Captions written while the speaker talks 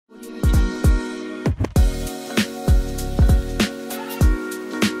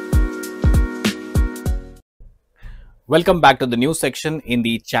Welcome back to the new section in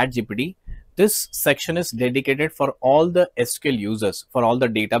the Chat GPT. This section is dedicated for all the SQL users, for all the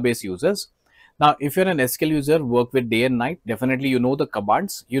database users. Now, if you're an SQL user, work with day and night, definitely you know the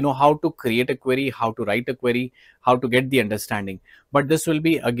commands, you know how to create a query, how to write a query, how to get the understanding. But this will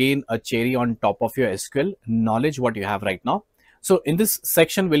be again a cherry on top of your SQL knowledge, what you have right now. So in this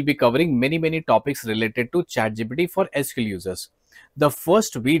section, we'll be covering many topics related to Chat GPT for SQL users. The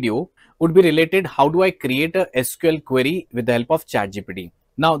first video would be related how do I create a SQL query with the help of ChatGPT.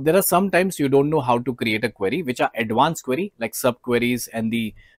 Now, there are sometimes you don't know how to create a query, which are advanced query like subqueries and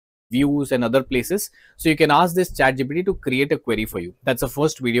the views and other places. So you can ask this ChatGPT to create a query for you. That's the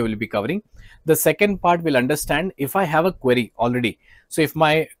first video we'll be covering. The second part will understand if I have a query already. So if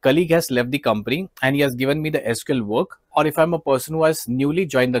my colleague has left the company and he has given me the SQL work, or if I'm a person who has newly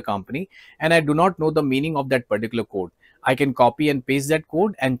joined the company and I do not know the meaning of that particular code, I can copy and paste that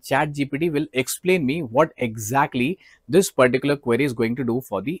code and ChatGPT will explain me what exactly this particular query is going to do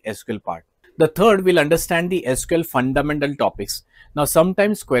for the SQL part. The third will understand the SQL fundamental topics. Now,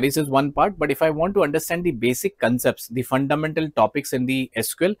 sometimes queries is one part, but if I want to understand the basic concepts, the fundamental topics in the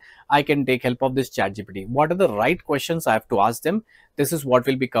SQL, I can take help of this ChatGPT. What are the right questions I have to ask them? This is what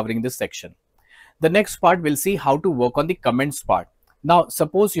we'll be covering in this section. The next part we'll see how to work on the comments part. Now,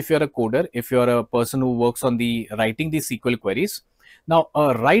 suppose if you're a coder, if you're a person who works on the writing the SQL queries, now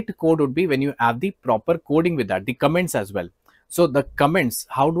a write code would be when you have the proper coding with that, the comments as well. So the comments,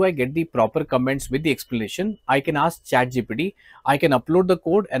 how do I get the proper comments with the explanation? I can ask ChatGPT, I can upload the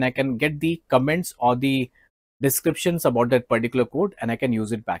code and I can get the comments or the descriptions about that particular code and I can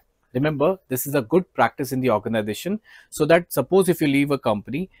use it back. Remember, this is a good practice in the organization so that suppose if you leave a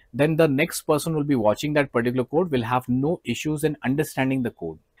company, then the next person will be watching that particular code will have no issues in understanding the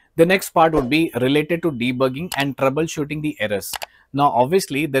code. The next part would be related to debugging and troubleshooting the errors. Now,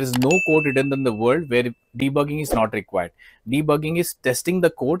 obviously, there is no code written in the world where debugging is not required. Debugging is testing the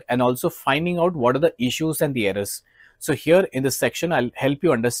code and also finding out what are the issues and the errors. So here in this section, I'll help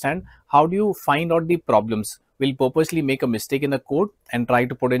you understand how do you find out the problems. We'll purposely make a mistake in the code and try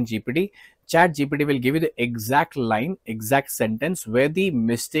to put in GPT. Chat GPT will give you the exact line, exact sentence where the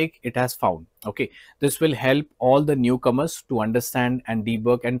mistake it has found. Okay, this will help all the newcomers to understand and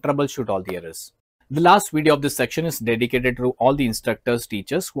debug and troubleshoot all the errors. The last video of this section is dedicated to all the instructors,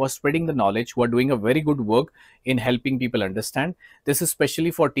 teachers who are spreading the knowledge, who are doing a very good work in helping people understand. This is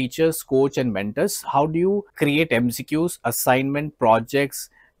especially for teachers, coach and mentors. How do you create MCQs, assignment, projects,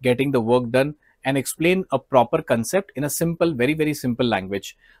 getting the work done, and explain a proper concept in a simple, very simple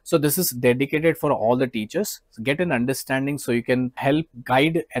language. So this is dedicated for all the teachers. So get an understanding so you can help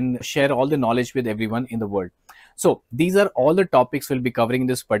guide and share all the knowledge with everyone in the world. So these are all the topics we'll be covering in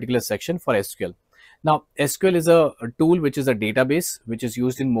this particular section for SQL. Now, SQL is a tool which is a database which is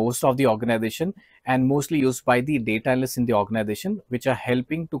used in most of the organization and mostly used by the data analysts in the organization, which are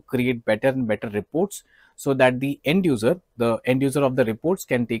helping to create better and better reports so that the end user of the reports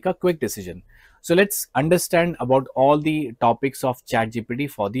can take a quick decision. So let's understand about all the topics of ChatGPT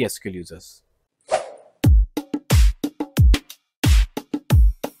for the SQL users.